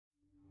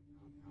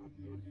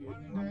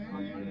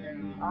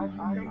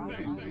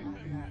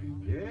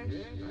Yes,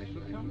 I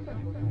shall come back.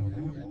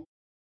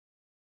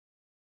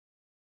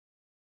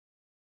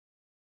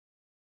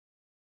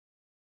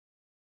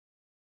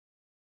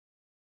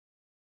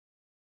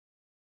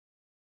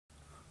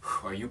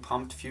 Are you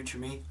pumped, future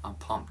me? I'm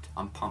pumped.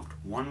 I'm pumped.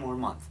 One more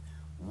month.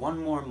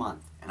 One more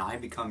month, and I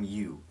become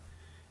you.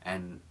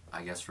 And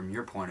I guess from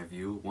your point of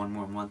view, one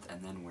more month,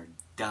 and then we're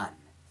done.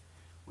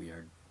 We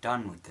are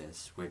done with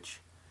this, which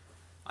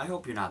I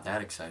hope you're not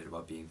that excited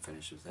about being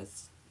finished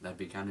with. That'd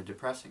be kind of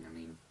depressing. I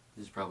mean,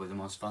 this is probably the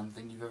most fun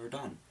thing you've ever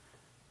done.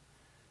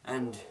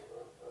 And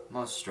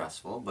most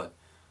stressful, but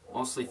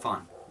mostly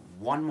fun.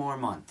 One more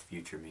month,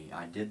 future me.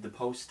 I did the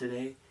post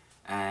today,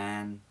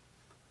 and,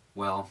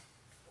 well,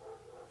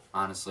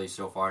 honestly,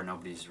 so far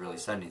nobody's really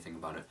said anything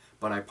about it.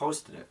 But I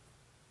posted it.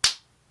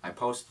 I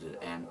posted it,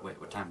 and wait,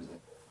 what time is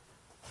it?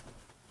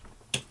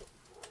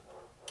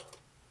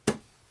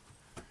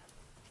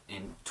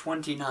 In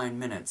 29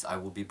 minutes, I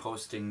will be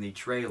posting the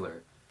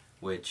trailer,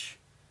 which,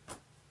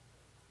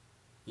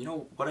 you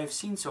know, what I've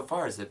seen so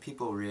far is that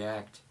people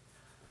react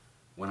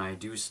when I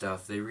do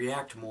stuff. They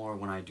react more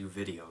when I do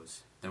videos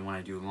than when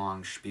I do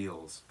long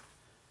spiels.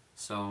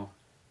 So,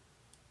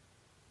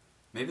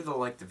 maybe they'll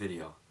like the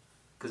video,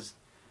 because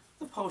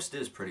the post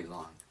is pretty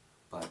long,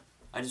 but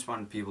I just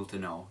wanted people to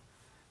know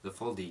the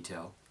full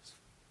details.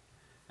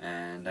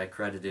 And I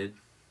credited,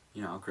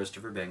 you know,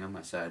 Christopher Bingham.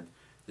 I said,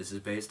 this is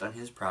based on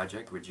his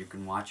project, which you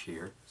can watch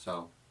here.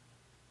 So,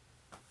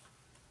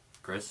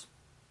 Chris,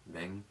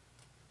 Bing,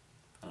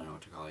 I don't know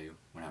what to call you.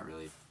 We're not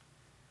really,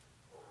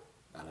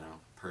 I don't know,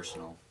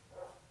 personal.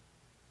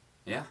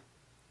 Yeah,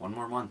 one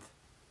more month.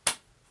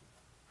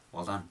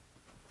 Well done.